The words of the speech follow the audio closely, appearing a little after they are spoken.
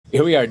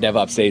Here we are at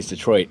DevOps Days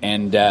Detroit,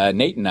 and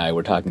Nate and I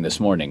were talking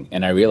this morning,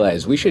 and I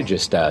realized we should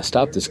just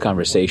stop this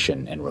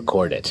conversation and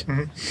record it,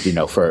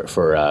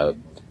 for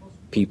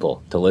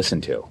people to listen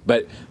to.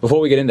 But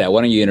before we get into that,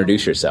 why don't you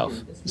introduce yourself?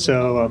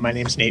 So my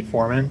name's Nate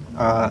Foreman.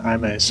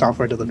 I'm a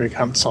software delivery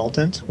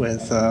consultant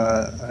with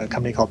a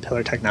company called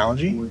Pillar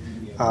Technology.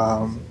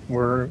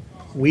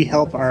 We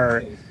help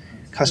our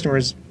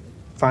customers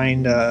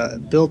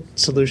build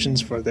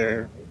solutions for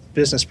their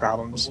business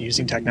problems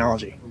using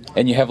technology.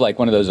 And you have like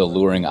one of those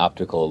alluring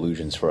optical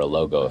illusions for a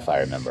logo, if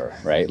I remember,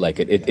 right? Like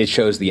it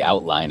shows the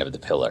outline of the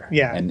pillar.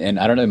 Yeah. And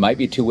I don't know, it might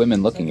be two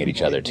women looking at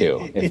each other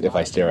too, if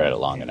I stare at it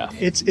long enough.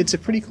 It's a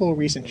pretty cool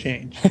recent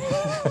change.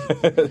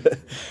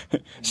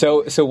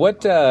 So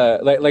what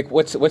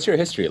what's your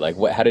history? Like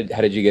how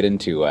did you get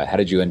into how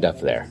did you end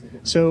up there?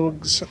 So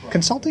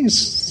consulting is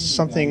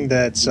something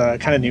that's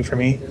kind of new for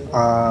me.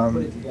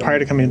 Prior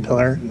to coming to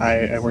Pillar,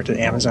 I worked at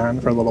Amazon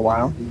for a little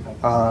while,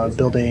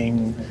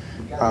 building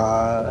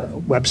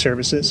web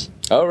services.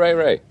 Oh,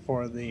 right.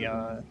 For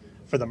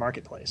the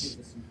marketplace.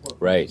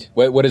 Right.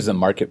 What is the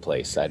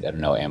marketplace? I don't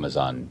know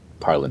Amazon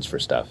parlance for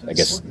stuff. I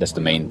guess that's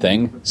the main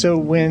thing. So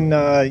when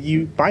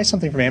you buy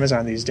something from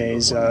Amazon these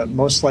days,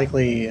 most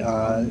likely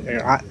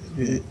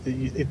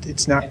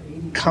it's not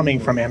coming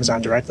from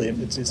Amazon directly.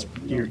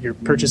 You're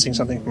purchasing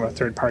something from a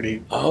third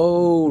party.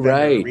 Oh,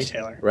 right.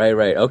 Retailer.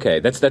 Right. Okay,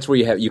 that's where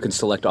you can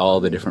select all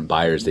the different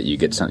buyers that you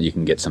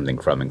can get something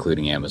from,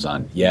 including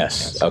Amazon.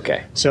 Yes.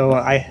 Okay. So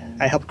I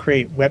help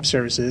create web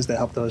services that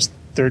help those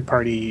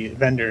third-party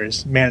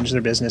vendors manage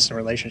their business and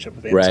relationship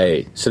with Amazon.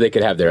 Right. So they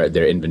could have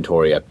their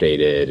inventory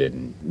updated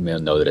and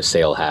know that a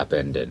sale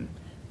happened, and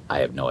I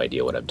have no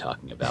idea what I'm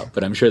talking about,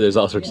 but I'm sure there's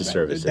all sorts of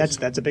services.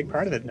 That's a big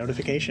part of it,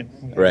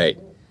 notification. Right.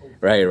 Ship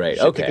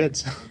Okay. the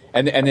goods.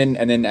 And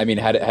then I mean,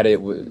 how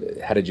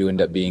did you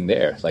end up being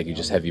there? Like,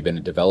 have you been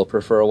a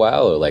developer for a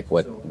while, or like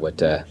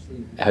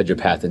how'd your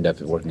path end up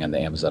working on the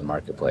Amazon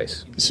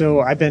marketplace? So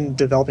I've been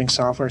developing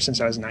software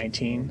since I was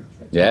 19.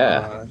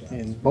 Yeah.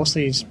 And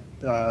mostly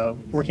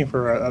working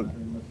for a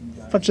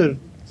bunch of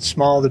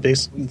small,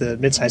 the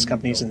mid-sized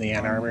companies in the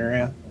Ann Arbor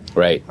area.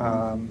 Right.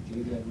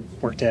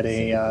 Worked at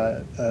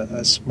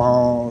a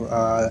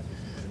small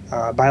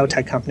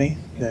biotech company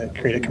that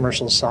created a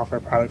commercial software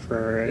product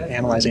for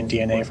analyzing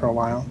DNA for a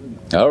while.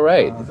 Oh,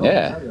 right.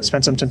 Yeah.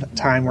 Spent some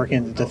time working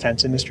in the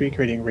defense industry,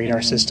 creating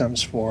radar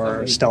systems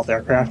for stealth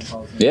aircraft.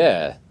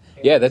 Yeah.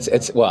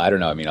 Well, I don't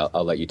know. I mean,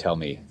 I'll let you tell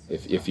me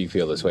if you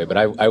feel this way. But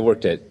I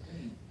worked at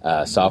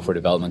software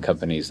development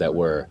companies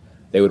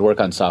they would work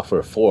on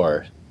software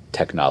for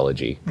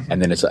technology,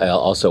 and then it's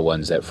also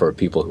ones that for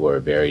people who are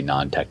very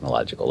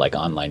non-technological, like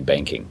online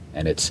banking.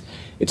 And it's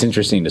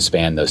interesting to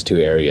span those two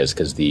areas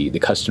because the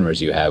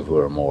customers you have who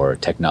are more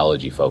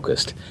technology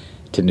focused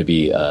tend to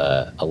be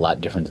a lot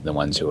different than the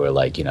ones who are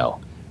like,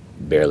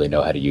 barely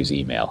know how to use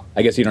email.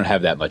 I guess you don't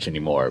have that much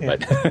anymore, yeah.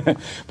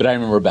 But I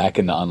remember back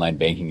in the online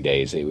banking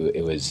days,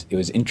 it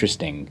was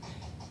interesting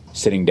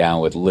sitting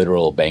down with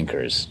literal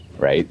bankers,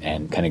 right,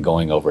 and kind of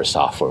going over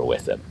software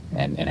with them,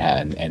 and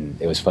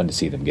it was fun to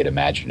see them get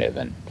imaginative.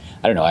 And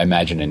I don't know, I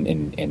imagine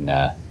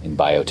in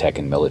biotech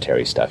and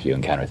military stuff, you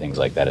encounter things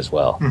like that as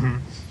well. Mm-hmm.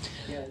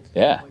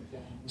 Yeah.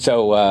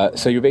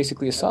 So you're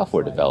basically a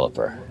software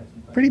developer.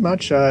 Pretty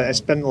much. I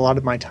spend a lot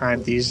of my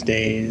time these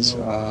days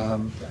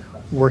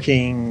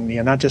working,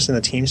 not just in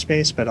the team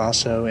space, but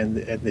also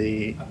in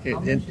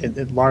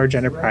large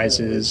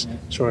enterprises,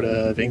 sort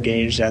of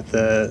engaged at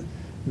the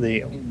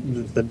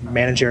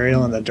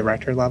managerial and the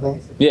director level.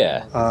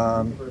 Yeah.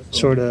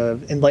 Sort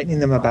of enlightening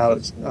them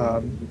about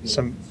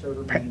some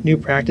new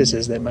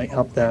practices that might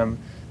help them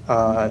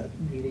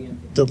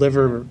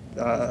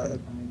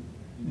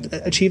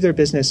achieve their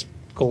business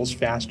goals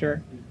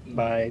faster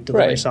by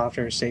delivering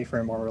software safer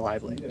and more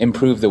reliably.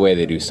 Improve the way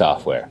they do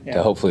software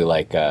to hopefully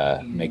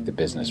make the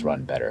business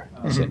run better,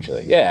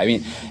 essentially. Yeah, I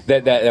mean,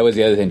 that was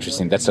the other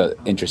interesting. That's an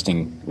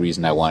interesting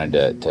reason I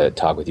wanted to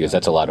talk with you, is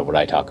that's a lot of what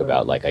I talk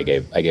about. Like I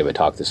gave a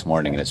talk this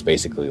morning, and it's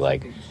basically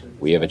like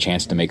we have a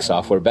chance to make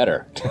software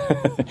better.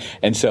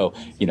 And so,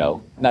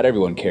 not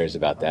everyone cares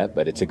about that,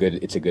 but it's a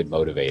good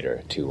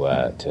motivator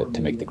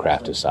to make the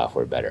craft of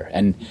software better.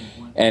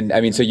 And I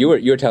mean, so you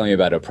were telling me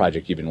about a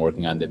project you've been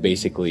working on that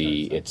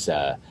basically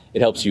it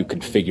helps you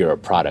configure a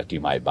product you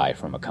might buy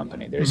from a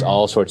company. There's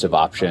all sorts of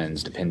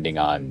options depending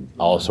on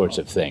all sorts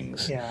of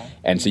things. Yeah.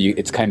 And so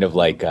it's kind of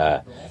like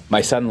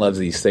my son loves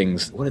these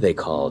things. What are they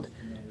called?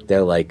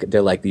 They're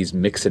like these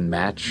mix and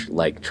match,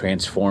 like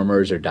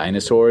Transformers or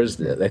dinosaurs.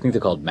 I think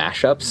they're called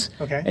mashups.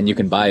 Okay. And you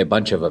can buy a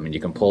bunch of them, and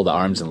you can pull the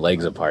arms and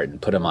legs apart and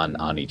put them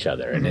on each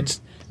other. And it's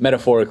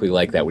metaphorically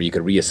like that, where you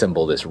could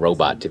reassemble this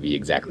robot to be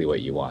exactly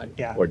what you want,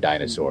 or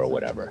dinosaur or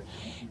whatever.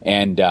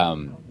 And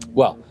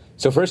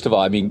so first of all,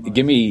 I mean,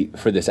 give me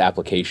for this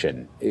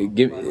application.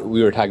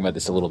 We were talking about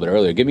this a little bit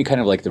earlier. Give me kind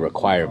of like the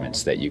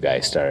requirements that you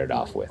guys started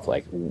off with.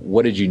 Like,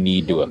 what did you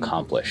need to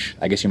accomplish?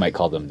 I guess you might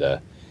call them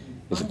the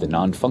is it the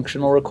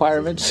non-functional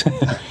requirements?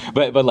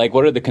 but like,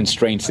 what are the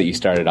constraints that you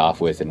started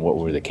off with, and what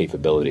were the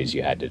capabilities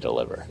you had to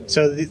deliver?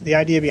 So the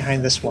idea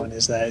behind this one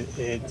is that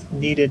it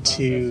needed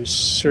to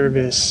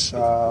service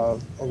a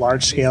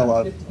large scale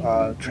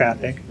of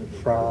traffic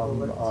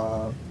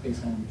from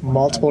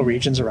multiple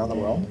regions around the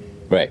world.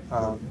 Right.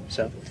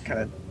 So it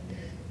kind of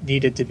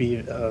needed to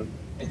be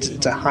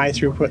it's a high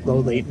throughput, low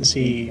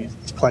latency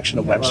collection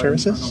of web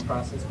services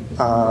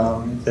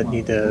that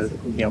need to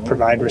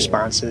provide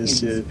responses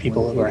to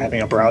people who are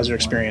having a browser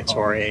experience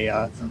or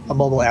a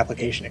mobile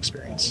application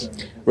experience.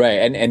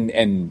 Right,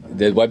 and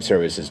the web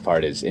services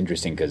part is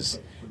interesting because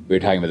we were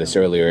talking about this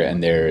earlier,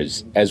 and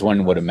there's, as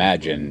one would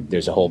imagine,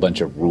 there's a whole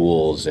bunch of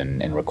rules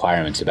and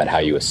requirements about how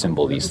you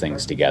assemble these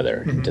things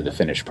together into the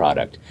finished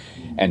product.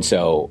 And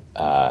so,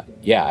 I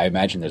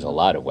imagine there's a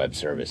lot of web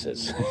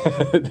services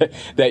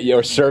that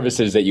your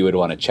services that you would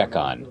want to check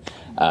on,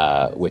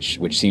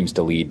 which seems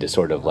to lead to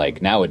sort of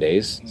like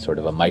nowadays, sort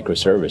of a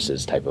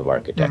microservices type of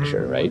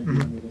architecture, right?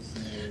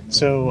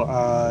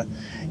 So,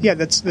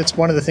 that's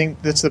one of the things.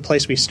 That's the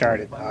place we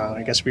started.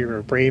 I guess we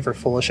were brave or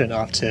foolish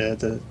enough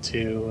to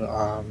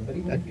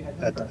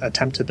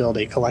attempt to build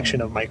a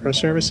collection of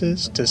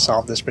microservices to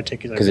solve this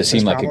particular. Because it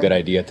seemed like problem. a good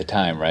idea at the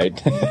time, right?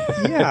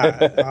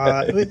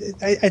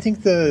 I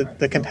think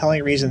the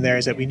compelling reason there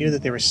is that we knew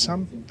that there was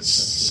some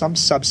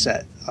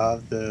subset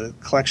of the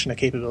collection of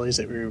capabilities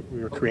that we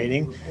were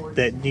creating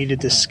that needed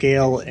to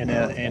scale in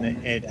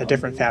a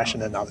different fashion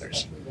than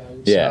others.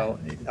 Yeah. So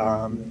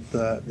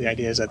the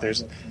idea is that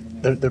there's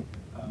a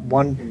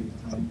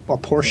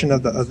portion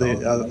of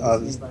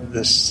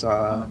this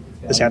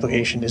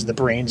application is the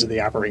brains of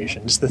the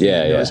operations. The thing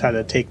that knows how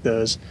to take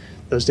those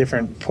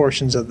different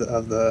portions of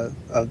the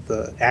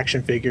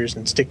action figures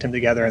and stick them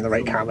together in the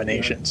right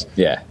combinations.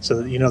 Yeah.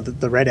 So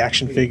the red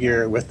action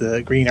figure with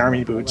the green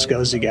army boots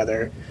goes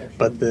together,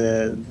 but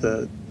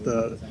the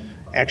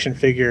action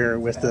figure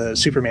with the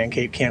Superman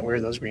cape can't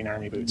wear those green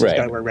army boots. Right. It's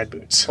got to wear red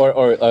boots.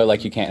 Or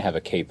like you can't have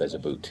a cape as a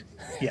boot.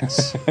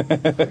 Yes.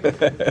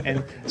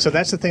 And so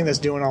that's the thing that's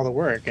doing all the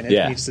work, and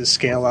it needs to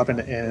scale up in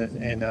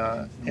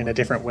a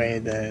different way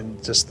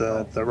than just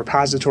the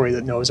repository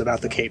that knows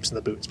about the capes and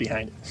the boots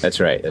behind it. That's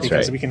right.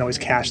 Because we can always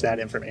cache that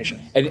information.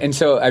 And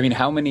so, I mean,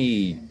 how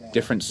many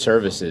different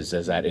services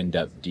does that end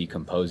up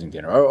decomposing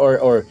to?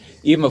 Or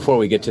even before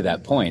we get to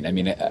that point, I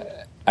mean,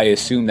 I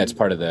assume that's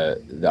part of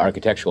the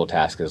architectural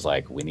task is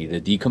like, we need to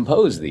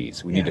decompose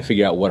these. We need to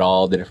figure out what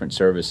all the different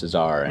services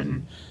are.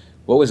 And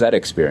what was that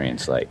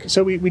experience like?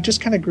 So we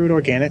just kind of grew it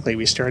organically.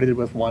 We started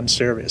with one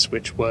service,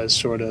 which was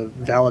sort of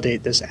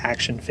validate this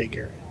action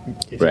figure.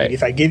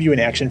 If I give you an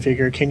action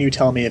figure, can you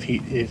tell me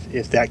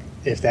if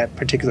that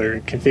particular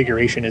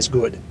configuration is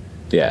good?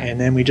 Yeah. And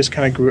then we just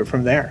kind of grew it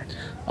from there.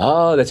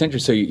 Oh, that's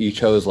interesting. So you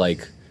chose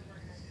like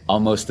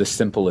almost the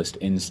simplest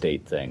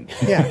in-state thing.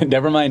 Yeah.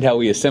 Never mind how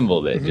we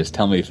assembled it. Just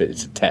tell me if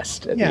it's a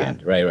test at the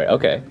end. Right.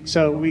 Okay.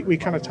 So we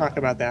kind of talk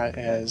about that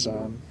as,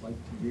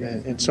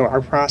 and so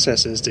our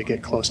process is to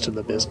get close to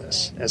the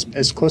business,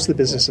 as close to the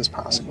business as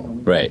possible.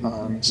 Right.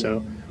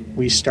 So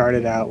we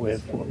started out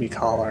with what we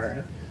call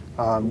our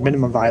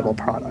minimum viable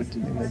product.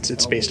 And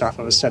it's based off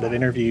of a set of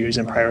interviews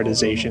and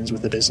prioritizations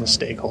with the business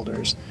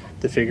stakeholders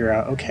to figure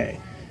out,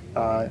 okay,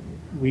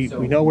 we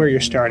know where you're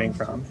starting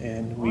from,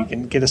 and we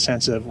can get a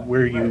sense of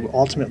where you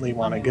ultimately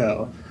want to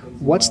go.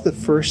 What's the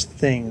first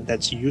thing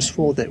that's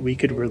useful that we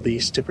could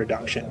release to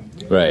production?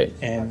 Right.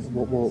 And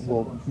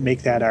we'll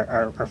make that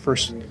our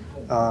first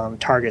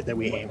target that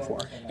we aim for.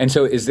 And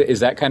so is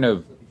that kind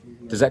of,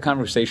 does that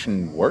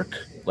conversation work?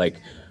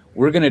 Like,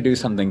 we're going to do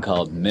something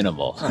called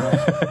minimal.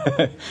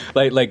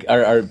 like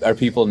are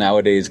people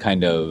nowadays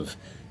kind of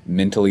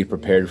mentally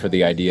prepared for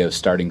the idea of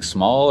starting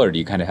small, or do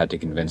you kind of have to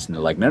convince them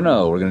to like,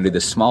 no, we're going to do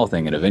this small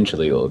thing and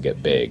eventually it will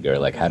get big, or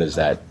like, how does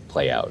that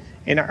play out?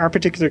 In our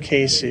particular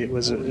case, it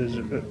was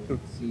a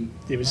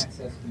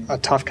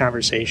tough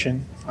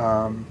conversation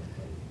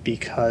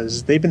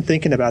because they've been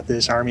thinking about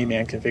this Army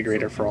Man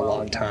configurator for a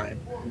long time,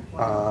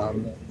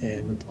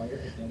 and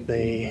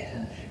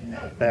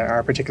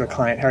our particular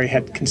client, Harry,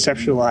 had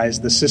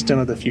conceptualized the system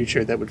of the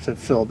future that would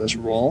fulfill this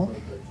role,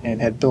 and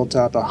had built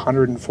up a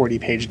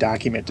 140-page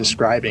document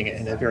describing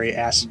it in a very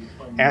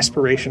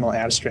aspirational,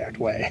 abstract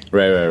way.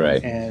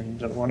 Right.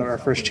 And one of our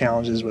first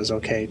challenges was,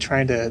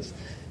 trying to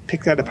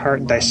pick that apart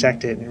and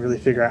dissect it and really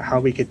figure out how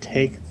we could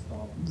take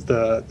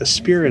the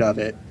spirit of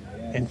it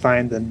and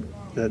find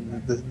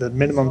the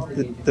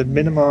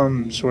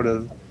minimum sort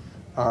of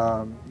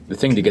the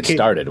thing to get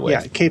started with.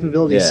 Yeah,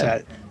 capability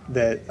set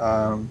that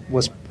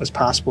was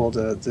possible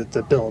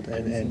to build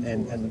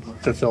and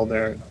fulfill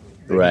their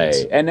right.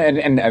 needs.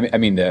 And I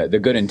mean the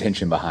good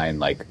intention behind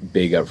like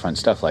big upfront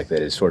stuff like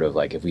that is sort of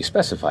like, if we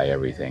specify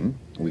everything,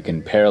 we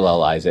can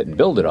parallelize it and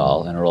build it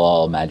all, and it'll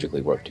all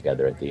magically work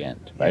together at the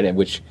end, right? And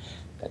which,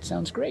 that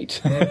sounds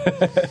great.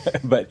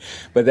 but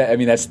that, I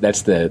mean, that's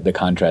the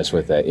contrast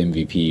with a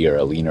MVP or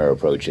a leaner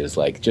approach is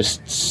like,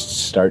 just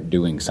start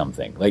doing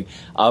something. Like,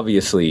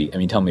 obviously, I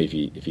mean, tell me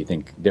if you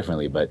think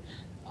differently, but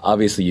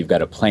obviously you've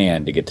got a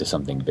plan to get to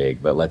something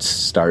big, but let's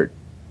start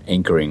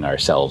anchoring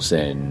ourselves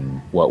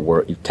in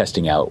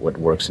testing out what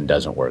works and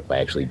doesn't work by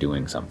actually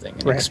doing something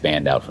and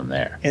expand out from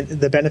there. And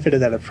the benefit of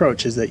that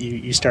approach is that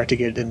you start to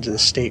get into the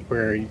state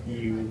where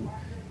you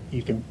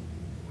can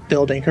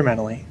build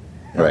incrementally,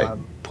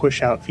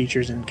 push out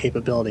features and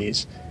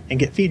capabilities, and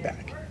get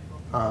feedback.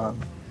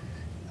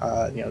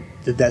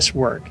 Did this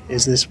work?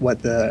 Is this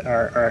what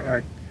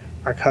our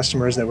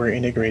customers that we're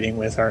integrating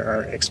with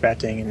are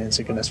expecting, and is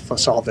it going to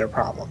solve their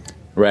problem?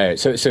 Right.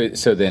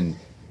 So then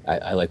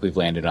I like we've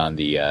landed on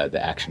the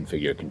action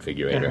figure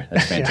configurator.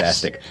 That's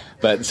fantastic. Yes.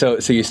 But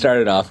so you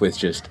started off with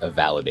just a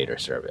validator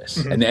service,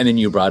 and then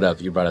you brought up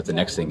the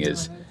next thing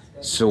is,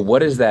 so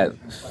what is that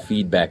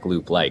feedback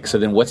loop like? So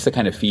then what's the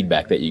kind of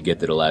feedback that you get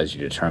that allows you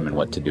to determine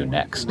what to do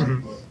next?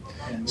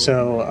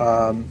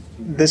 So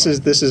this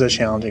is a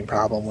challenging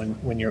problem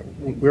when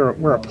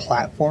we're a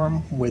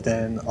platform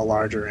within a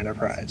larger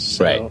enterprise.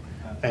 So, right.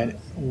 And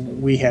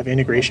we have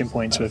integration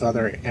points with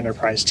other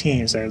enterprise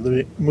teams that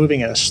are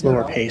moving at a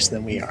slower pace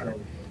than we are.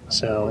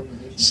 So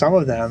some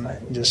of them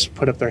just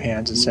put up their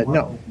hands and said,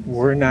 no,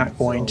 we're not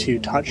going to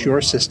touch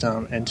your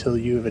system until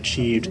you have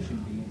achieved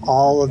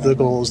all of the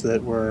goals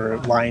that were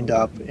lined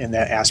up in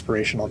that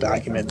aspirational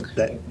document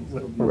that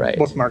were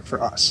bookmarked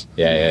for us.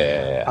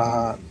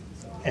 Yeah.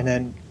 And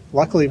then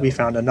luckily we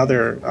found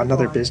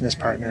another business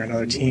partner,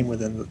 another team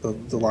within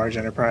the large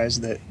enterprise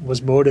that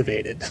was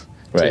motivated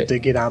to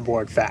get on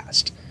board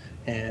fast.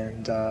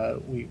 And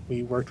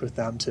we worked with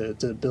them to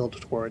build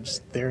towards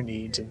their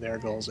needs and their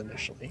goals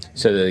initially.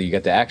 So you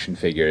got the action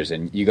figures,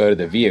 and you go to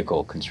the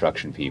vehicle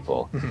construction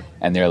people,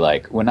 and they're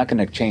like, we're not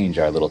going to change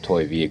our little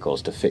toy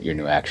vehicles to fit your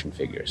new action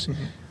figures.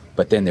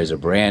 But then there's a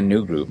brand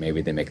new group,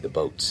 maybe they make the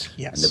boats.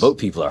 Yes. And the boat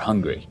people are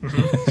hungry.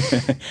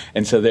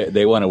 And so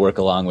they want to work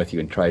along with you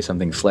and try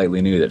something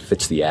slightly new that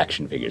fits the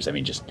action figures. I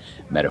mean, just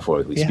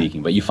metaphorically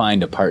speaking. But you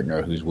find a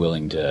partner who's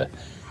willing to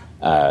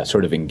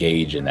sort of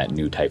engage in that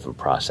new type of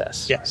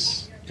process.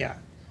 Yes. Yeah.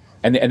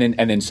 And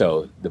then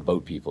so the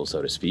boat people,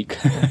 so to speak,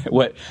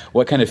 what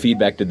kind of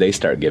feedback did they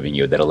start giving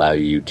you that allow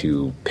you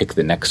to pick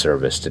the next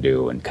service to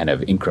do and kind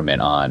of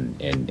increment on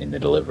in the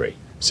delivery?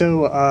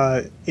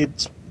 So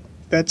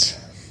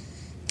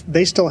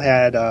they still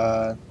had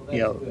a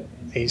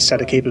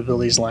set of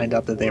capabilities lined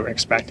up that they were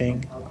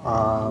expecting.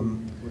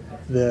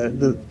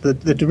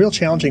 The real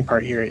challenging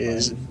part here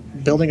is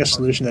building a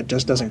solution that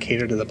just doesn't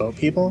cater to the boat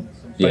people,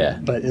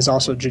 but is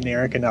also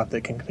generic enough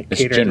that can cater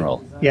it's general.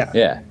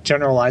 To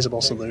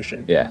generalizable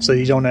solution. Yeah. So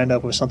you don't end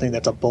up with something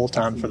that's a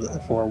bolt-on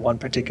for one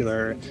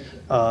particular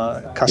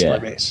customer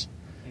base.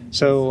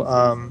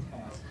 So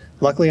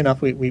luckily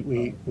enough,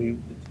 we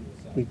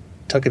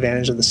took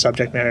advantage of the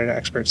subject matter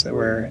experts that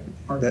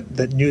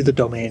knew the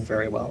domain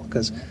very well,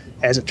 because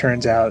as it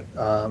turns out,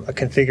 a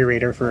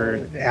configurator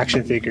for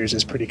action figures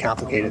is a pretty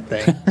complicated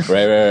thing.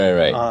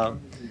 Right.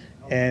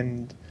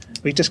 And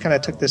we just kind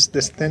of took this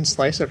thin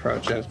slice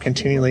approach of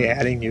continually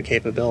adding new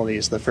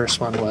capabilities. The first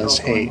one was,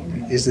 hey,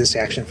 is this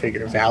action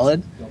figure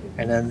valid?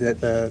 And then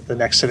the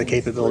next set of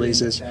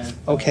capabilities is,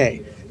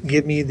 okay,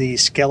 give me the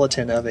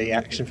skeleton of a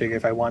action figure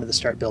if I wanted to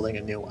start building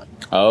a new one.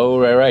 Oh,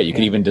 right. You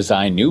can even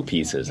design new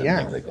pieces and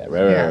things like that.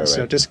 Right.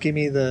 So just give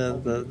me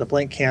the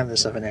blank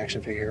canvas of an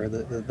action figure, or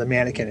the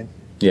mannequin.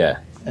 Yeah.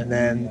 And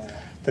then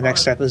the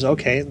next step is,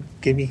 okay,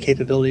 give me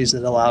capabilities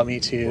that allow me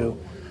to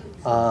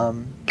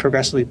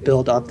progressively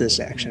build up this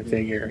action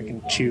figure. I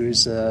can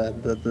choose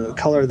the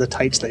color of the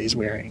tights that he's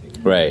wearing.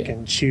 Right. I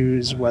can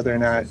choose whether or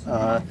not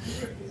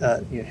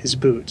his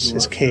boots,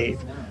 his cape,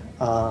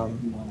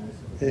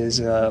 is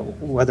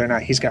whether or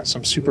not he's got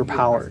some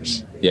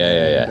superpowers.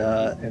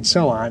 And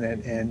so on.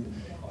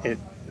 And it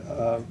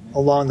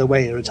along the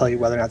way, it would tell you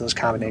whether or not those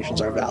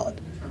combinations are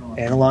valid.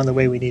 And along the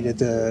way, we needed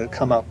to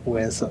come up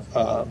with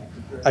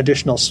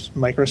additional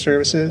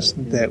microservices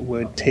that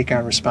would take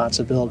on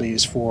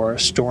responsibilities for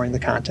storing the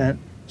content,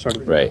 sort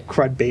of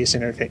CRUD-based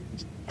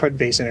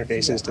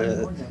interfaces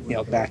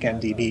to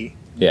back-end DB.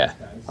 Yeah.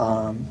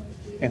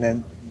 And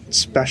then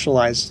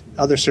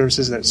other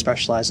services that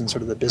specialize in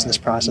sort of the business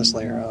process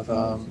layer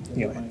of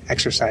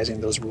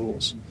exercising those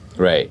rules.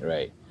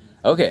 Right.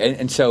 Okay,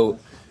 and so,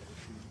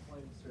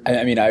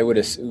 I mean, I would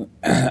assume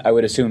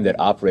that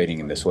operating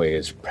in this way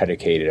is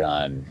predicated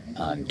on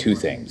two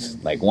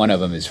things. Like, one of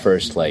them is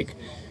first, like,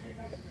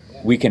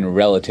 we can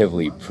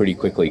relatively pretty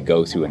quickly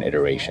go through an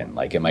iteration.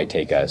 Like, it might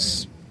take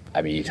us,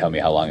 I mean, you tell me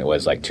how long it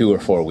was, like 2 or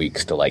 4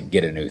 weeks to like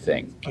get a new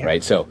thing,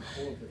 right? So,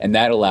 and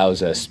that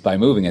allows us, by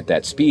moving at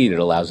that speed, it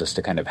allows us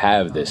to kind of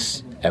have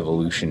this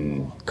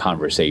evolution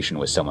conversation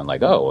with someone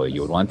like, oh, well,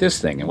 you would want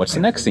this thing, and what's the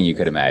next thing you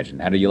could imagine?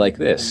 How do you like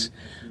this?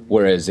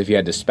 Whereas if you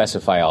had to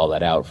specify all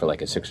that out for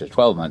like a 6 or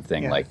 12-month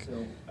thing, like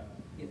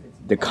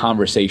the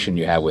conversation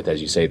you have with, as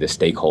you say, the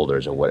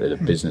stakeholders or what the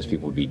business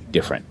people would be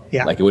different.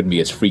 Yeah. Like it wouldn't be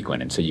as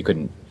frequent, and so you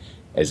couldn't,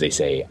 as they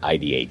say,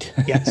 ideate.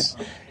 Yes.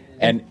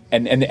 and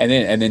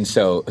then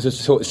so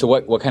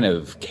what kind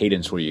of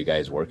cadence were you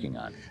guys working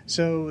on?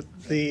 So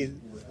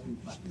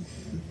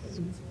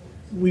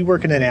we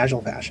work in an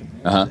agile fashion,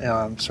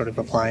 sort of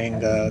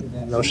applying the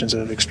notions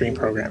of extreme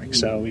programming.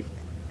 So we've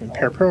been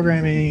pair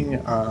programming,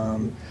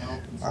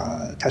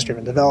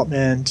 test-driven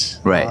development,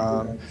 Right.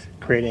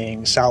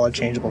 Creating solid,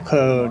 changeable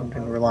code,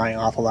 and relying an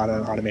awful lot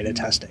on automated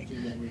testing.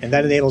 And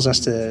that enables us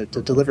to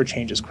deliver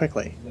changes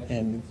quickly.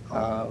 And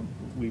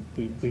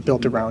we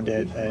built around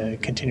it a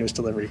continuous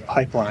delivery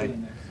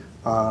pipeline.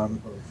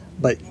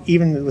 But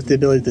even with the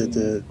ability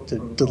to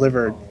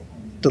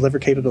deliver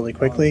capability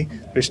quickly,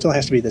 there still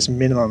has to be this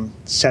minimum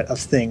set of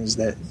things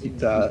that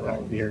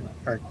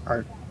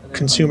our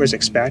consumers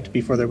expect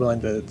before they're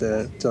willing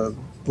to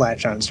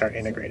latch on and start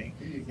integrating.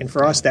 And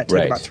for us, that took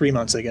Right. about 3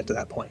 months to get to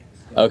that point.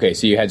 Okay,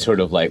 so you had sort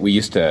of like, we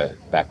used to,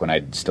 back when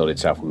I still did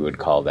software, we would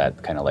call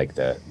that kind of like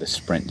the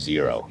sprint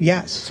zero.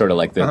 Yes. Sort of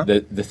like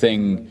the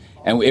thing,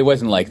 and it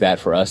wasn't like that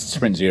for us.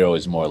 Sprint zero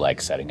is more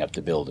like setting up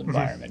the build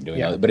environment,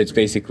 doing all, but it's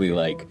basically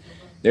like,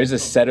 there's a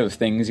set of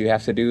things you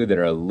have to do that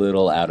are a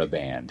little out of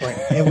band. Right.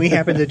 And we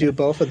happened to do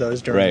both of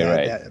those during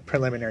Right. that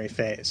preliminary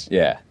phase.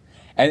 Yeah.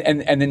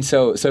 And then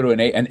so to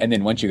and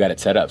then once you got it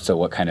set up, so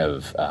what kind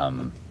of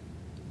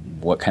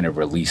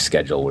release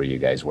schedule were you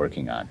guys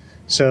working on?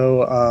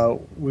 So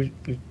we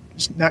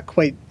not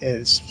quite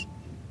as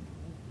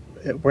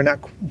we're not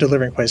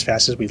delivering quite as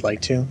fast as we'd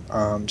like to,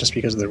 just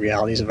because of the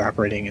realities of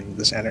operating in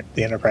this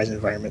the enterprise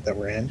environment that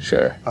we're in.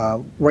 Sure.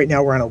 Right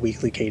now we're on a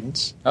weekly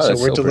cadence, Oh, so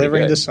that's we're still pretty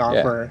delivering good. the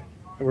software.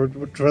 We're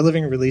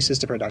delivering releases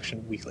to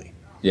production weekly.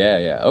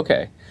 Yeah.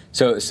 Okay.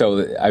 So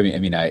I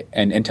mean,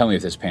 and tell me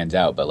if this pans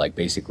out, but like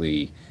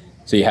basically,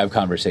 so you have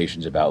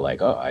conversations about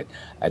like, oh,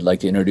 I'd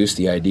like to introduce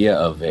the idea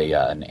of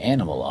an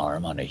animal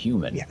arm on a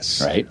human.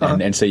 Yes. Right. Uh-huh.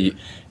 And so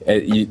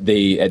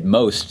they at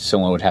most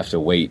someone would have to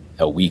wait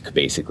a week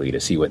basically to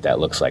see what that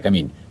looks like. I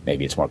mean,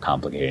 maybe it's more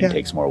complicated and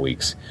takes more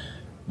weeks.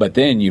 But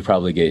then you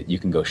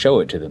can go show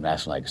it to them.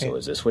 That's like, so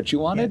is this what you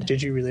wanted? Yeah,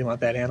 did you really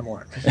want that animal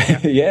arm?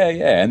 Yeah.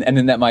 And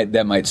then that might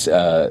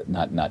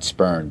not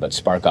spurn, but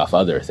spark off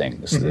other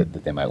things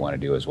that they might want to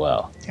do as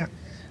well.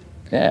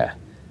 Yeah.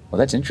 Well,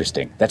 that's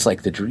interesting. That's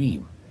like the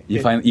dream.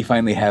 You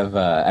finally have.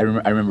 I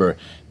remember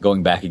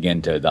going back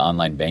again to the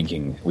online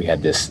banking. We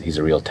had this. He's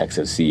a real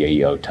Texas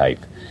CEO type.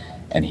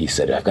 And he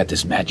said, I've got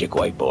this magic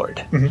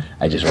whiteboard.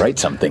 I just write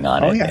something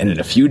on it, and in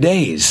a few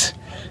days,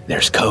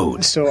 there's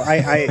code. So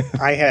I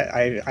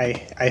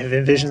have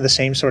envisioned the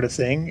same sort of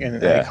thing,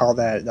 and I call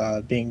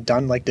that being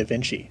done like Da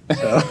Vinci.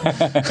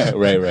 So,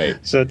 Right.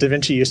 So Da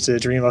Vinci used to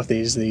dream of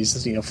these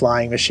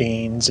flying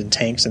machines and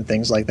tanks and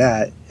things like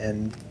that,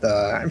 and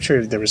I'm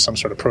sure there was some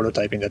sort of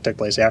prototyping that took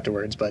place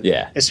afterwards. But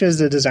as soon as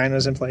the design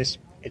was in place,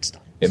 it's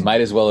done. It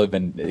might as well have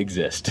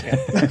exist.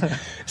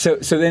 So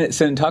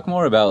then talk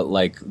more about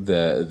like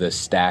the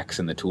stacks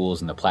and the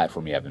tools and the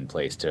platform you have in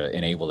place to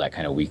enable that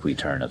kind of weekly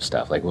turn of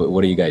stuff. Like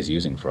what are you guys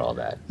using for all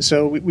that?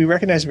 So we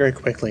recognized very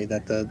quickly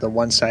that the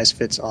one size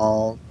fits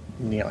all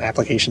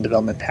application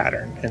development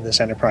pattern in this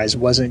enterprise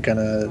wasn't going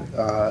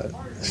to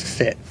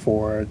fit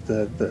for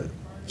the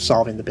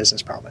solving the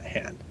business problem at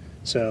hand.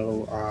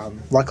 So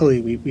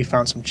luckily we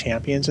found some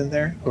champions in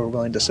there who were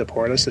willing to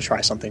support us to try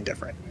something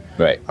different.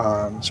 Right.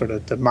 Sort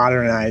of to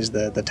modernize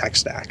the tech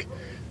stack.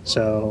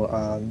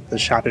 So the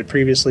shop had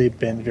previously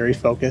been very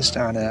focused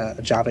on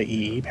a Java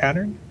EE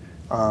pattern,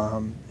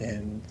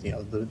 and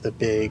the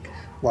big,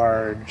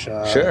 large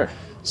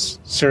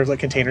servlet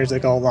containers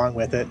that go along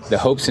with it. The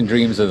hopes and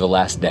dreams of the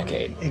last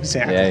decade.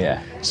 Exactly.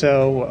 Yeah.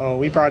 So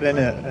we brought in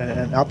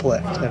an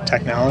uplift of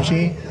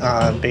technology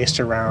based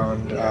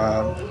around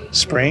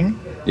Spring.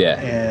 Yeah.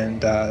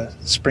 And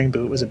Spring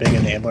Boot was a big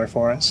enabler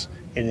for us.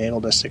 It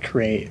enabled us to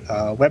create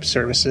web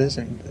services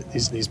and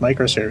these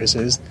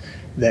microservices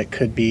that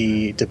could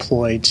be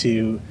deployed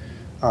to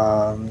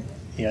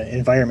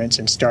environments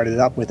and started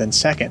up within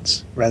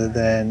seconds, rather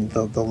than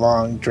the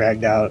long,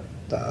 dragged out.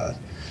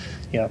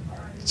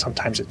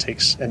 Sometimes it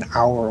takes an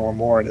hour or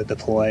more to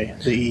deploy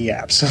the EE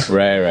apps.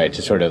 Right.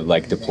 To sort of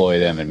like deploy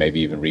them and maybe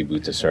even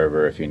reboot the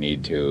server if you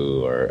need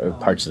to, or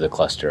parts of the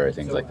cluster or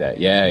things like that.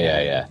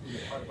 Yeah.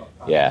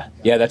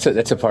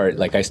 That's a part.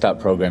 Like I stopped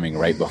programming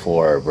right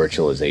before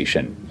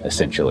virtualization,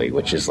 essentially,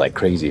 which is like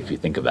crazy if you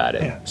think about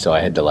it. Yeah. So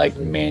I had to like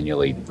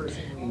manually.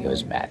 It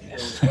was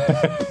madness.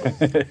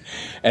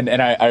 and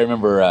I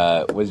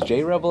remember was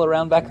JRebel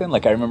around back then?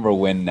 Like I remember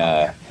when.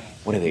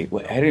 I don't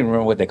even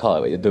remember what they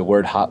call it. The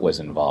word hot was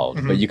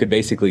involved, but you could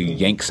basically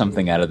yank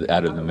something out of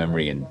the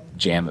memory and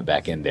jam it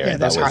back in there. Yeah,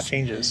 and those hot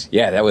changes.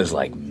 Yeah, that was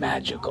like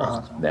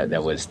magical.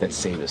 That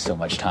saved us so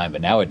much time.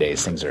 But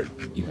nowadays things are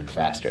even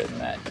faster than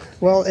that.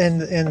 Well, and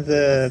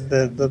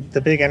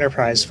the big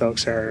enterprise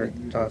folks are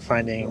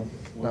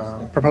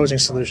proposing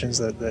solutions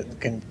that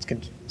can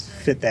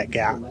fit that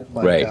gap.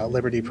 Like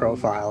Liberty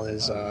Profile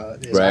is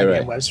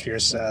IBM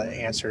WebSphere's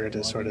answer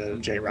to sort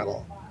of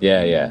JRebel.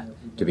 Yeah.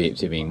 To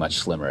being much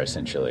slimmer,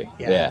 essentially.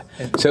 Yeah.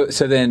 So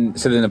then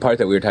the part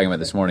that we were talking about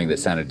this morning that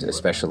sounded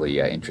especially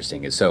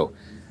interesting is, so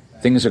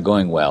things are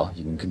going well.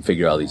 You can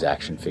configure all these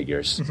action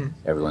figures. Mm-hmm.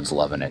 Everyone's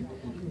loving it.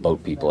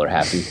 Boat people are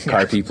happy.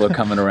 Car people are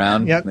coming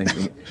around. Yep. They're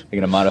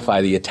going to modify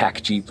the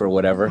attack jeep or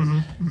whatever,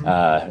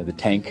 the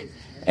tank.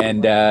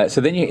 And so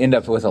then you end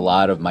up with a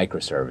lot of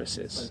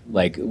microservices.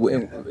 Like,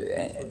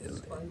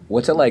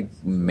 what's it like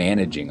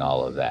managing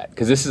all of that?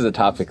 Because this is a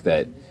topic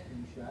that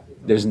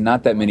there's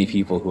not that many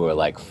people who are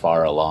like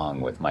far along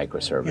with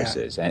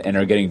microservices and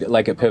are getting,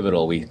 like at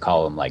Pivotal, we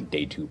call them like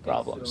day 2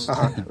 problems,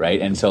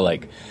 right? And so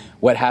like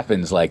what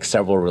happens like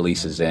several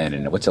releases in,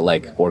 and what's it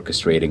like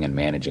orchestrating and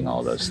managing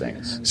all those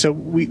things? So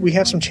we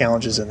have some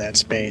challenges in that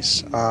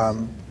space.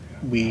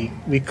 We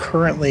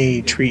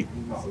currently treat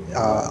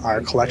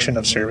our collection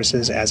of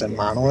services as a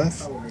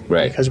monolith,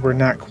 right? Because we're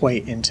not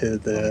quite into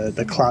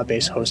the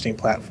cloud-based hosting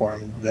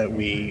platform that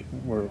we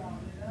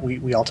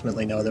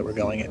ultimately know that we're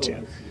going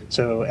into.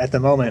 So at the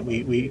moment,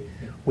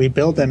 we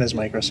build them as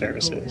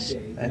microservices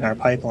in our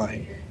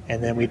pipeline,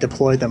 and then we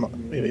deploy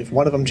them. If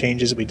one of them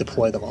changes, we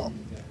deploy them all.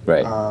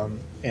 Right.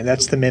 And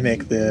that's to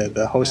mimic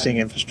the hosting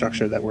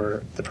infrastructure that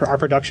our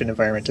production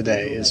environment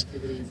today is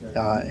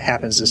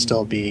happens to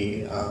still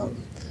be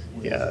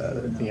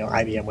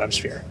IBM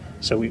WebSphere.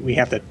 So we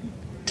have to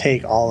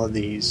take all of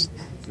these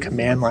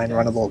command line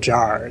runnable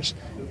jars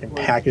and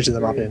package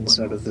them up in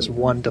sort of this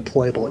one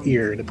deployable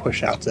ear to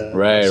push out the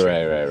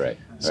right.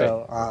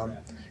 So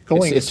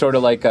it's sort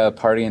of like a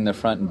party in the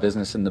front and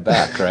business in the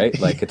back, right?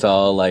 Like it's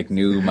all like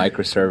new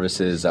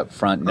microservices up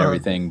front and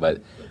everything,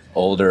 but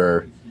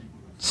older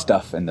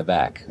stuff in the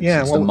back.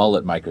 Yeah, it's the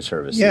mullet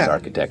microservices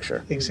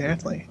architecture.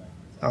 Exactly.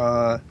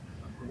 Or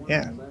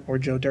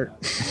Joe Dirt.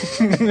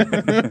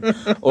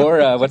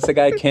 Or what's the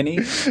guy, Kenny,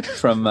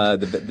 from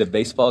the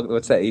baseball,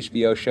 what's that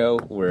HBO show?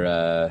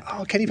 Where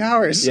Kenny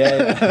Powers.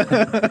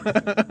 Yeah.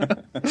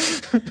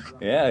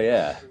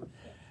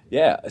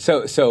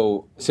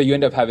 So you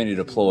end up having to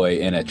deploy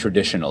in a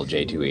traditional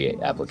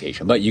J2E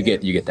application, but you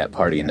get that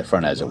party in the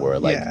front, as it were.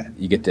 Like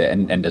you get to,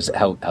 and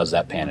how's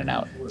that panning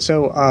out?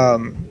 So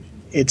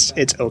it's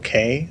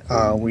okay.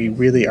 We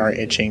really are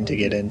itching to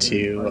get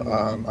into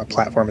a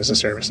platform as a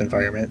service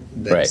environment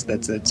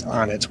that's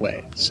on its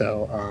way.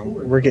 So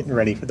we're getting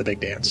ready for the big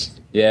dance.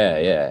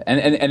 Yeah.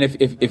 And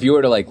if you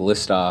were to like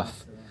list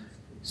off,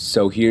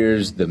 so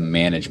here's the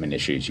management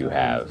issues you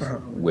have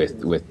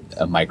with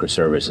a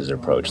microservices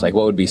approach. Like,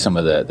 what would be some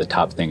of the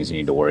top things you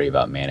need to worry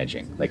about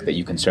managing, like that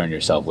you concern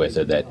yourself with,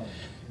 or that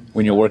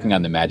when you're working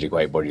on the magic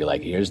whiteboard, you're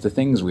like, here's the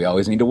things we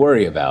always need to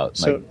worry about.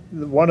 So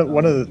one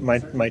of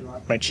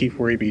my chief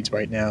worry beads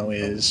right now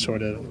is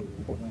sort of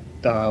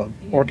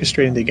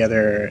orchestrating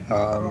together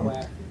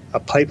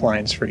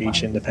pipelines for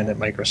each independent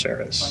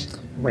microservice.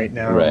 Right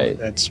now,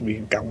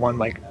 we've got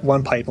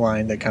one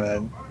pipeline that kind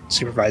of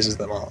supervises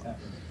them all.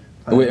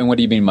 And what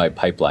do you mean by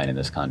pipeline in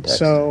this context?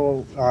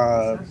 So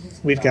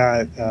we've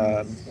got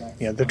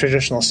the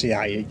traditional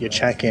CI. You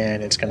check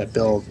in, it's going to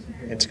build,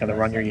 it's going to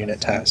run your unit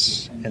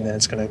tests, and then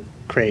it's going to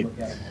create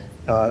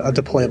a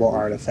deployable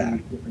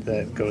artifact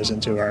that goes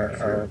into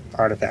our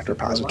artifact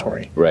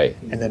repository. Right.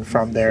 And then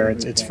from there,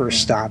 its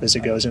first stop is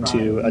it goes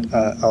into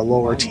a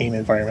lower team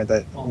environment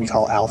that we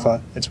call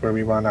Alpha. It's where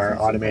we run our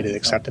automated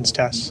acceptance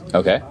tests.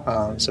 Okay.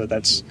 So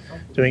that's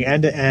doing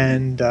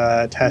end-to-end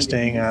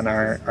testing on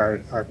our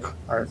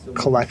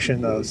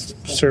collection of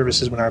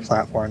services in our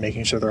platform,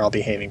 making sure they're all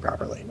behaving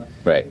properly.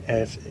 Right.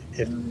 And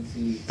if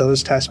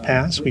those tests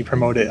pass, we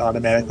promote it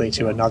automatically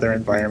to another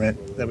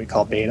environment that we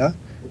call Beta.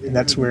 And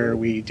that's where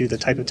we do the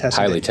type of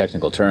testing. Highly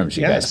technical terms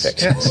you guys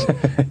picked. Yes.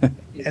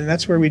 And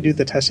that's where we do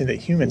the testing that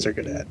humans are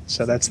good at.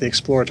 So that's the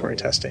exploratory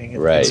testing.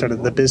 Right. And sort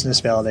of the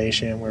business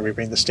validation where we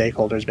bring the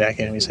stakeholders back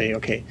in and we say,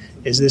 okay,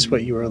 is this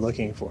what you were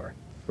looking for?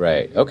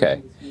 Right.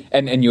 Okay.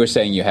 And you were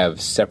saying you have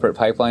separate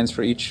pipelines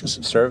for each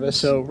service?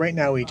 So right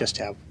now we just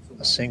have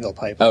a single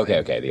pipeline.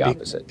 Okay. The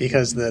opposite.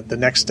 Because the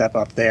next step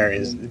up there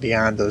is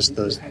beyond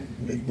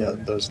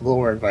those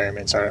lower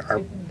environments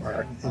are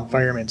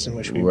environments in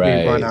which we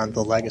run on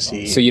the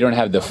legacy. So you don't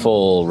have the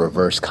full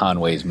reverse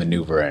Conway's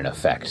maneuver in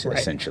effect,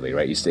 essentially,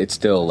 right? It's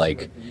still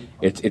like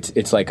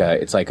it's like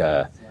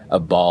a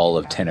ball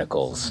of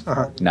tentacles,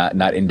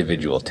 not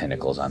individual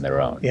tentacles on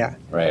their own. Yeah.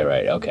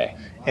 Right. Okay.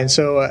 And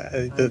so,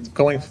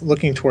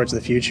 looking towards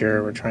the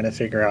future, we're trying to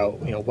figure out,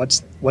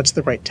 what's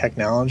the right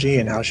technology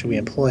and how should we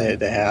employ it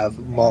to have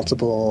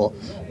multiple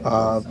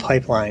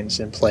pipelines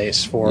in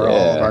place for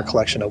all of our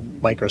collection of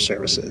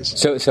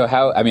microservices. So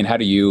how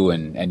do you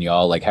and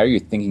y'all, like, how are you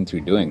thinking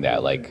through doing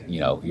that? Like,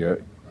 you're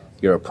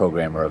a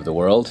programmer of the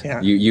world. Yeah.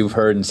 You've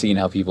heard and seen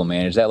how people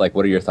manage that. Like,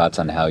 what are your thoughts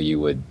on how you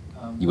would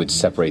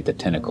separate the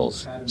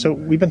tentacles? So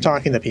we've been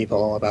talking to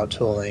people about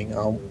tooling.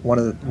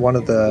 One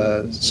of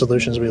the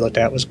solutions we looked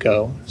at was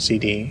Go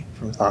CD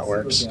from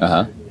ThoughtWorks,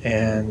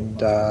 and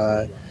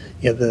the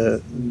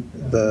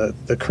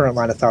current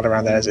line of thought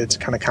around that is it's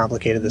kind of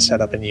complicated to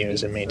set up and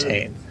use and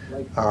maintain.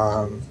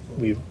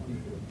 We've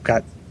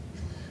got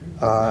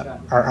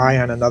our eye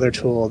on another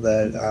tool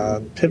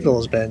that Pivotal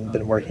has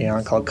been working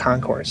on called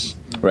Concourse.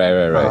 Right.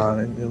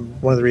 And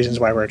one of the reasons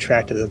why we're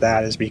attracted to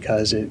that is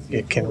because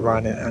it can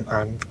run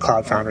on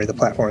Cloud Foundry, the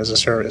platform as a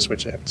service,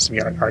 which happens to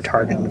be our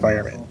target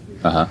environment.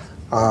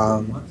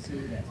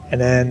 And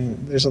then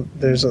there's also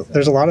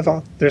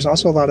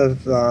a lot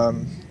of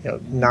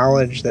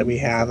knowledge that we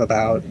have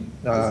about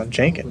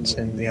Jenkins,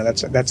 and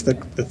that's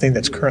the thing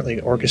that's currently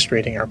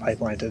orchestrating our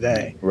pipeline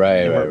today.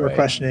 Right. We're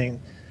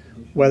questioning,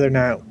 whether or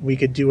not we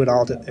could do it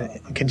all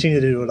continue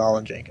to do it all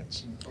in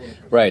Jenkins.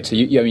 Right. So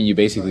you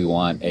basically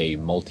want a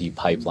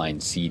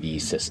multi-pipeline CD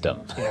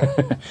system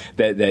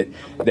that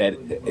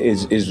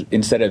is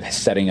instead of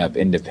setting up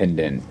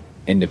independent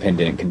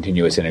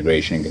continuous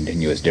integration and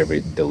continuous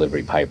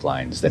delivery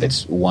pipelines, that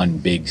it's one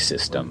big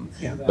system,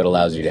 but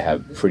allows you to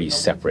have pretty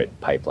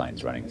separate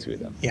pipelines running through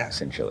them. Yeah.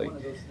 Essentially.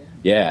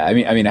 Yeah. I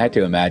mean, I had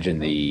to imagine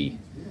the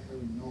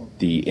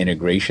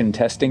integration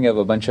testing of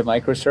a bunch of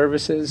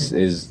microservices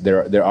is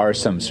there are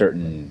some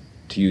certain,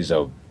 to use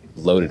a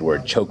loaded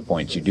word, choke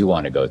points you do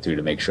want to go through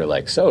to make sure,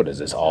 like, so does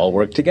this all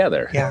work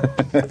together? Yeah.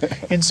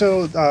 And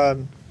so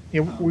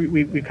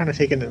we've kind of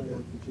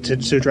taken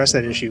to address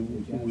that issue.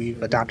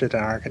 We've adopted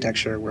an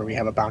architecture where we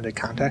have a bounded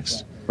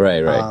context.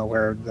 Right.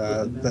 Where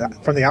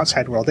from the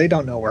outside world, they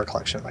don't know we're a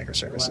collection of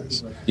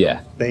microservices.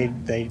 Yeah.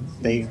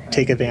 They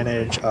take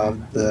advantage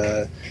of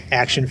the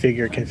action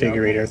figure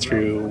configurator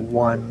through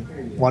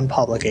one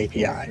public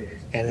API,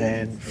 and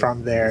then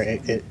from there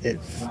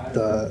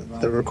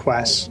the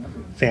requests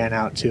fan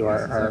out to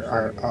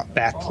our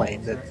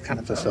backplane that kind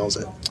of fulfills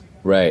it.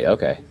 Right.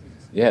 Okay.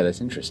 Yeah, that's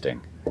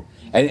interesting.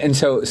 And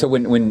so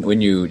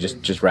when you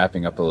just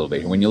wrapping up a little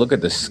bit, when you look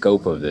at the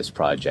scope of this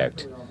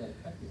project,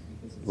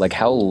 like,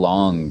 how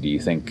long do you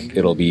think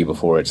it'll be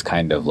before it's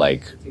kind of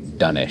like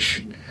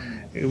done-ish?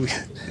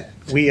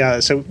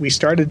 We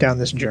started down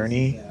this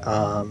journey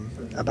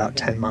about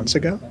 10 months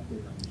ago,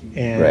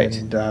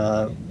 and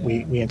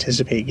we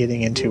anticipate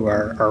getting into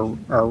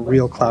our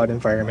real cloud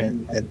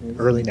environment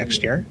early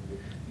next year.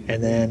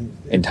 And then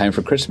in time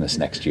for Christmas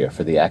next year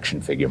for the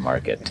action figure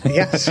market.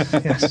 Yes.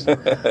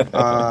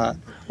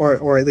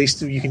 Or at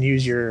least you can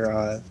use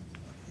your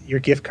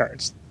gift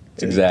cards.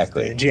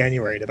 Exactly. In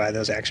January to buy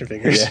those action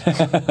figures.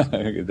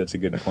 Yeah. That's a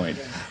good point.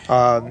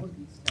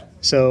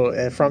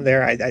 So from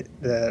there,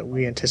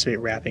 we anticipate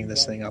wrapping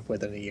this thing up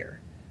within a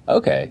year.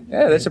 Okay,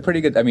 yeah, that's a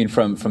pretty good. I mean,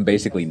 from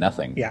basically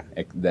nothing. Yeah,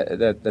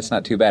 that's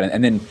not too bad.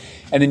 And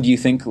then do you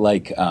think,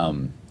 like,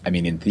 I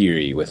mean, in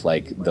theory, with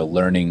like the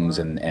learnings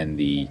and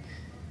the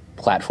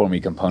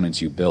platformy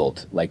components you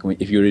built, like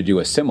if you were to do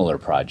a similar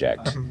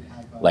project,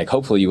 like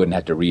hopefully you wouldn't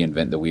have to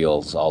reinvent the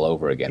wheels all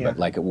over again. Yeah. But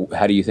like,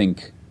 how do you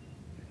think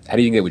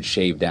they would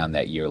shave down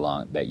that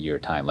year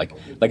time? Like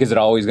is it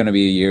always going to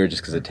be a year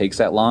just because it takes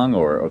that long,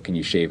 or can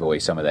you shave away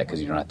some of that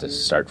because you don't have to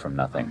start from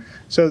nothing?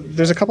 So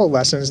there's a couple of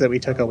lessons that we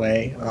took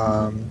away.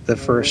 The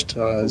first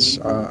was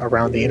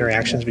around the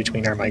interactions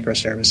between our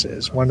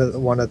microservices. One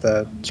of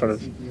the sort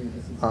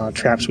of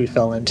traps we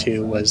fell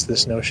into was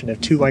this notion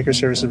of two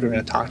microservices were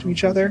going to talk to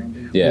each other.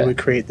 Yeah. We would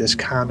create this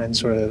common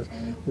sort of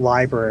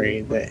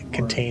library that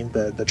contained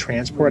the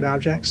transport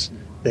objects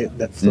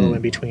that flow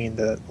in between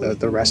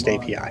the REST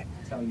API.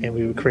 And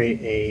we would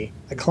create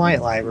a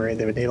client library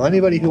that would enable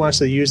anybody who wants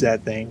to use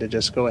that thing to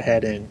just go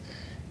ahead and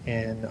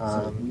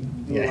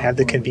have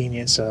the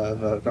convenience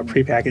of a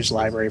prepackaged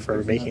library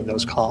for making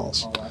those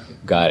calls.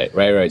 Got it.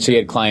 Right. So you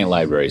had client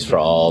libraries for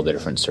all the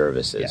different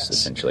services, Yes.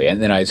 essentially.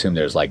 And then I assume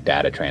there's like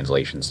data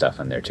translation stuff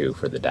in there too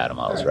for the data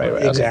models,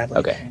 right? Exactly.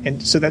 Okay.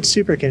 And so that's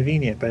super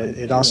convenient, but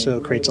it also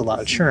creates a lot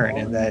of churn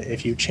in that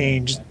if you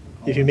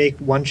make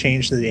one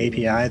change to the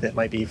API that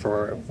might be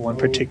for one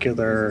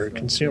particular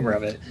consumer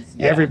of it,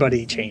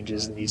 everybody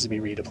changes and needs to be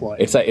redeployed.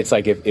 It's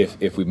like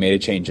if we made a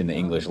change in the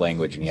English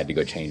language and you had to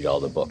go change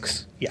all the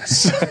books.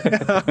 Yes.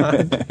 Yeah,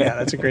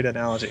 that's a great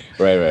analogy.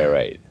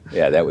 Right.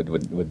 Yeah, that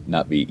would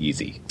not be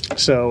easy.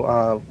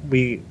 So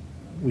we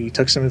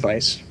took some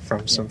advice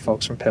from some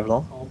folks from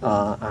Pivotal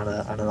on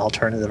an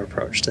alternative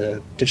approach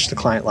to ditch the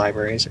client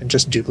libraries and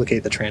just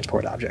duplicate the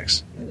transport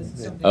objects.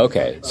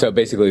 Okay, so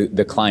basically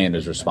the client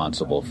is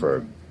responsible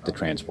for the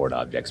transport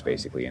objects,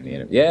 basically, in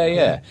the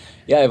yeah.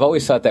 I've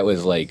always thought that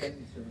was like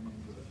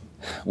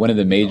one of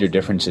the major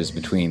differences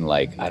between,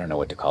 like, I don't know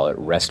what to call it,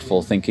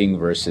 RESTful thinking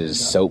versus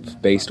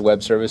SOAP-based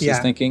web services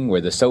thinking,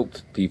 where the SOAP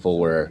people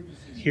were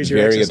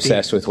very SSD.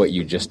 Obsessed with what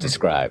you just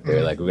described.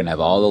 They're like, we're going to have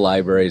all the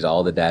libraries,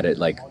 all the data,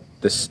 like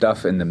the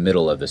stuff in the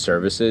middle of the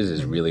services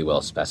is really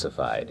well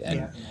specified.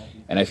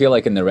 And I feel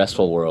like in the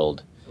RESTful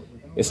world,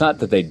 it's not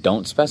that they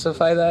don't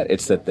specify that,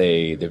 it's that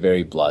they're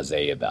very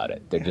blasé about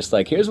it. They're just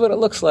like, here's what it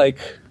looks like.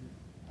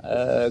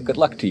 Good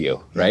luck to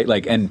you, right?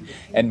 Like, tell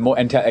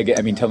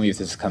me if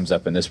this comes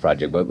up in this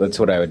project, but that's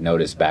what I would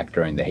notice back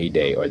during the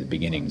heyday or the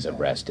beginnings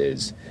of REST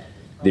is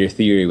their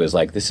theory was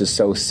like, this is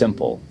so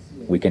simple.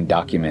 We can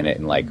document it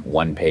in like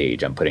one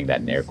page. I'm putting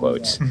that in air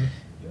quotes.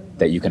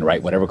 That you can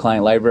write whatever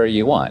client library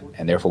you want,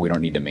 and therefore we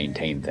don't need to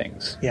maintain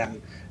things. Yeah.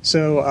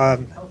 So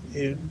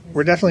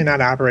we're definitely not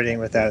operating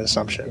with that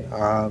assumption.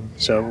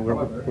 So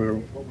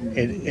we're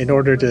in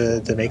order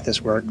to make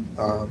this work,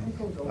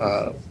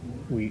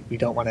 we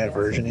don't want to have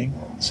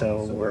versioning.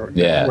 So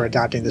we're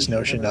adopting this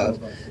notion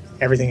of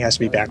everything has to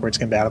be backwards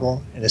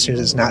compatible, and as soon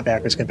as it's not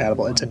backwards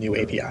compatible, it's a new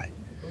API.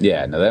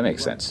 Yeah, no, that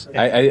makes sense.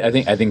 I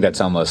think that's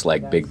almost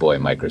like big boy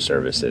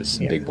microservices,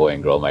 big boy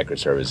and girl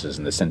microservices,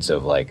 in the sense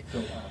of like,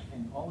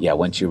 yeah,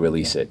 once you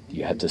release it,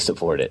 you have to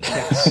support it.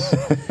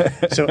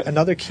 Yes. So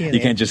another key you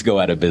can't just go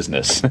out of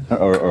business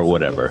or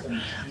whatever.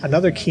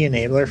 Another key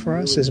enabler for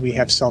us is we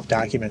have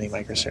self-documenting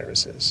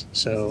microservices.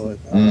 So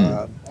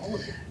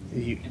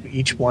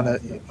each one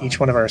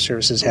of our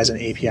services has an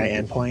API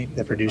endpoint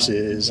that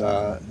produces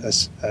a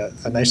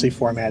nicely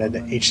formatted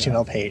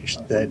HTML page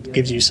that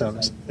gives you some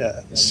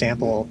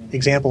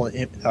example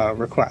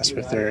requests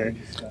with their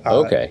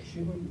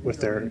with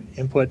their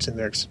inputs and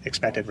their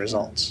expected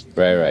results.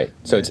 Right.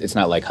 So it's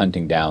not like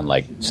hunting down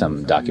like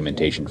some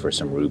documentation for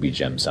some Ruby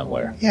gem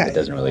somewhere. Yeah, it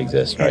doesn't really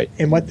exist, right?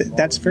 And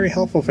that's very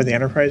helpful for the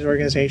enterprise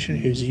organization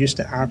who's used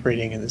to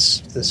operating in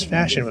this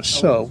fashion with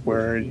SOAP,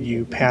 where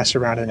you pass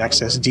around an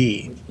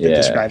XSD that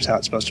describes how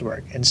it's supposed to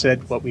work.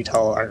 Instead, what we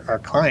tell our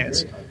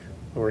clients,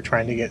 who we're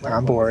trying to get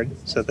on board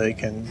so they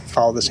can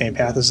follow the same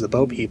path as the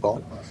Boat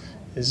people,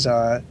 is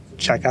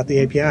check out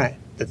the API.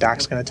 The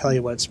doc's going to tell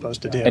you what it's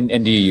supposed to do. And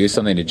do you use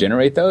something to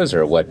generate those,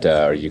 or what?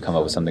 Or you come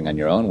up with something on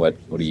your own? What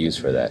do you use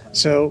for that?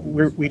 So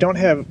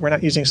we're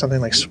not using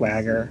something like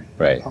Swagger,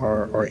 right,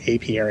 or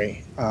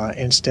Apiary.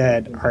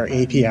 Instead, our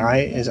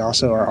API is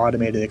also our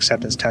automated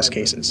acceptance test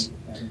cases.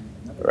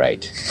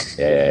 Right.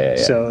 Yeah.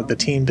 So the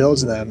team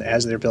builds them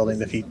as they're building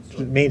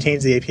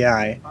maintains the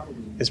API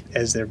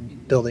as they're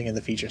building in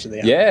the features of the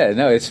app. Yeah.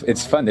 No,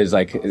 it's fun. There's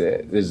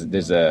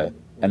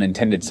an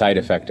intended side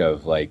effect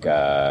of like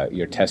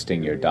you're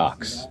testing your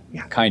docs,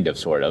 kind of,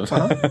 sort of,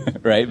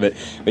 right? But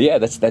yeah,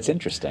 that's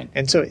interesting.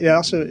 And so it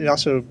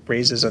also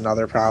raises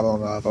another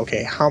problem of,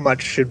 okay, how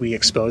much should we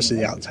expose to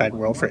the outside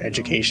world for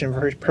education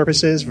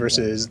purposes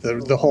versus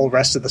the whole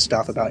rest of the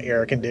stuff about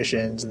error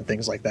conditions and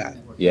things like that?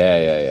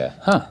 Yeah.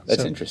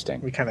 That's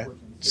interesting. We kind of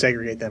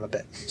segregate them a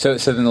bit. So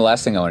then the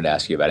last thing I wanted to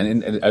ask you about,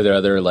 and are there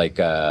other like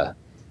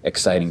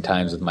exciting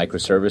times with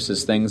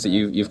microservices things that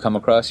you've come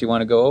across you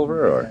want to go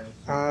over, or?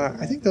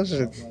 I think those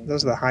are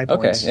the high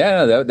points. Okay,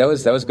 yeah, no, that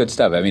was good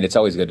stuff. I mean, it's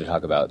always good to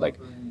talk about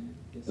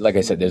like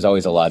I said, there's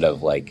always a lot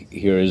of like,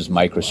 here's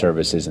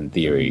microservices in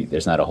theory.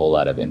 There's not a whole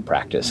lot of in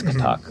practice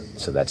talk,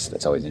 so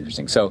that's always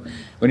interesting. So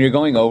when you're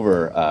going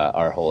over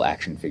our whole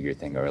action figure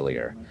thing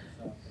earlier,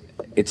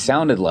 it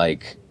sounded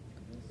like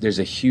there's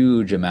a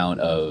huge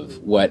amount of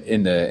what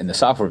in the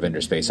software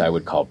vendor space I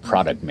would call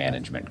product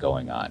management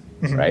going on,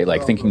 right?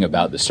 Like thinking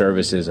about the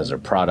services as a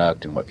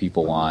product and what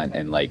people want,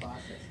 and like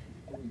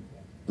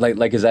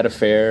is that a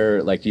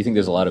fair, like, do you think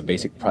there's a lot of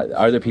basic,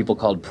 are there people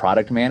called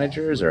product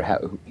managers, or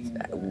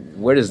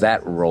where does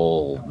that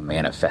role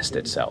manifest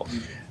itself?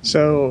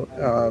 So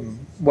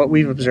what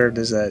we've observed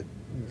is that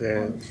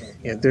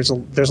there's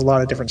a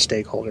lot of different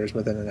stakeholders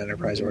within an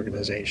enterprise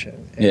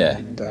organization.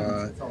 And,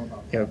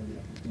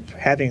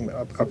 having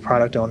a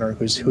product owner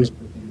who's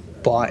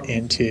bought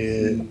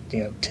into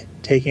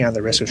taking on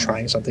the risk of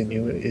trying something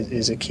new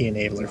is a key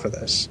enabler for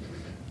this.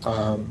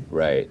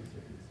 Right.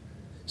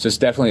 So it's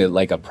definitely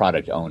like a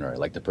product owner,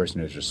 like the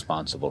person who's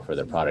responsible for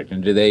their product.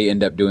 And do they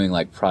end up doing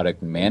like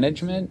product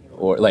management,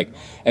 or like?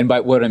 And by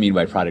what I mean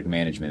by product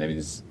management, I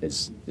mean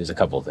there's a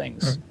couple of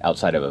things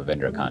outside of a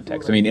vendor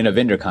context. I mean, in a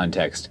vendor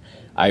context,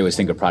 I always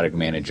think a product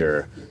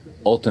manager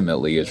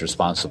ultimately is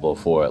responsible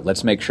for,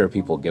 let's make sure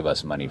people give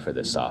us money for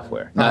this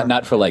software.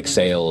 Not for like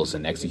sales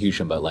and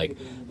execution, but like,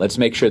 let's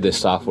make sure this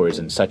software is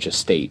in such a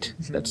state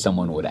that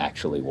someone would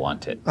actually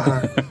want it.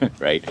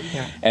 Right?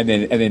 Yeah. And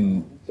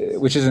then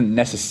which isn't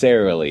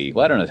necessarily,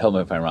 well, I don't know, tell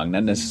me if I'm wrong,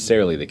 not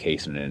necessarily the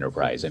case in an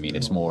enterprise. I mean,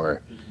 it's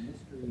more,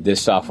 this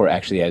software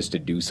actually has to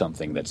do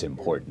something that's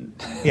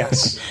important.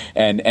 Yes.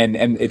 and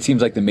it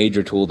seems like the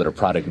major tool that a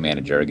product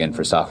manager, again,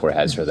 for software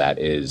has for that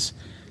is,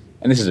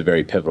 and this is a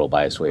very pivotal,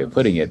 biased way of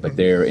putting it, but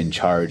they're in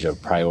charge of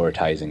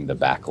prioritizing the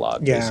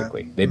backlog,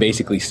 basically. They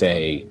basically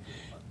say,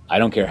 I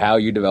don't care how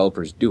you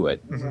developers do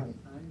it,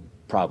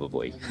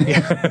 probably.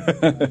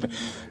 Yeah.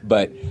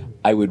 But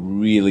I would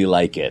really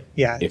like it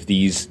if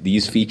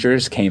these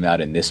features came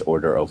out in this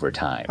order over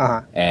time.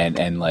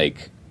 And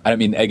like, I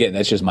mean, again,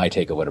 that's just my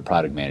take of what a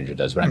product manager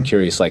does, but I'm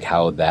curious like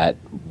how that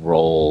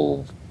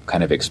role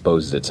kind of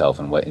exposes itself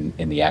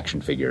in the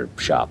action figure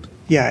shop.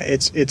 Yeah,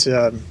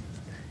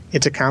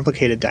 it's a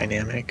complicated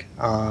dynamic.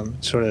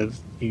 Sort of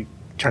you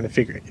trying to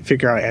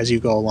figure out as you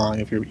go along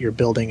if you're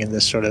building in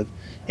this sort of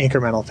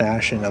incremental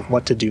fashion of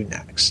what to do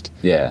next.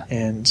 Yeah.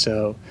 And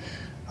so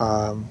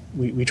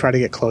we try to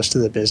get close to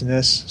the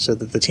business so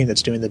that the team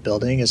that's doing the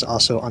building is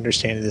also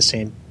understanding the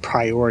same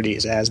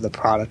priorities as the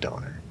product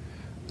owner.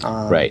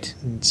 Right.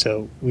 And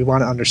so we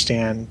want to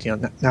understand,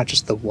 not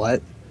just the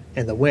what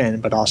and the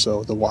when, but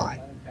also the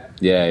why.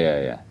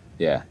 Yeah.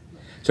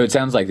 So it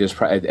sounds like there's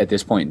at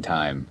this point in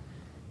time,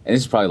 and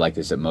this is probably like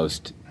this at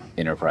most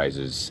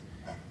enterprises,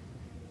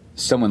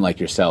 someone like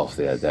yourself,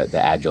 the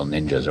agile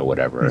ninjas or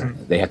whatever,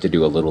 they have to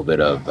do a little bit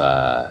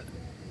of,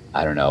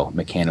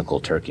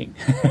 mechanical turking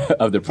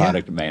of the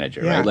product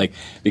manager, right? Like,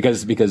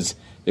 because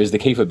there's the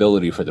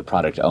capability for the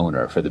product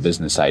owner, for the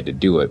business side to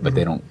do it, but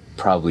they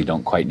probably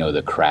don't quite know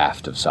the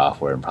craft of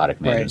software and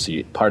product management.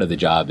 Right. So part of the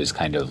job is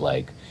kind of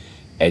like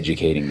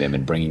educating them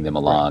and bringing them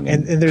along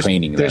and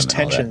training them. There's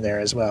tension there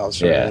as well.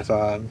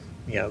 They're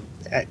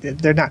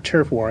not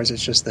turf wars.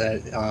 It's just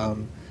that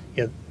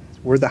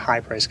we're the high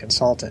price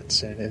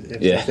consultants, and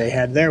if they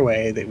had their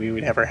way, that we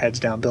would have our heads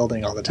down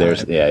building all the time.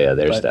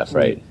 There's stuff,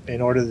 right?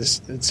 In order to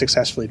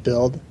successfully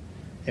build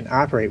and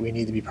operate, we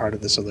need to be part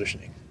of the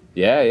solutioning.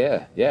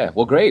 Yeah.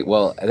 Well, great.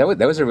 Well, that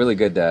was a really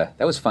good. That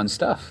was fun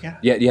stuff. Yeah.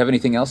 Do you have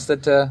anything else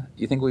that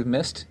you think we've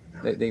missed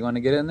that you want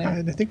to get in there?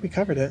 I think we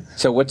covered it.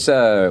 So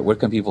where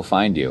can people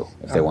find you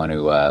if they want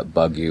to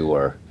bug you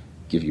or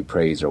give you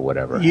praise or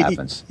whatever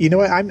happens? You know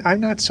what? I'm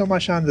not so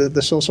much on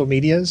the social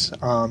medias,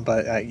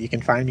 but you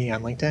can find me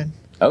on LinkedIn.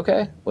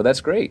 Okay. Well,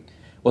 that's great.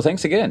 Well,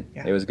 thanks again.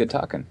 Yeah. It was good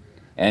talking.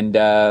 And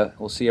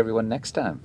we'll see everyone next time.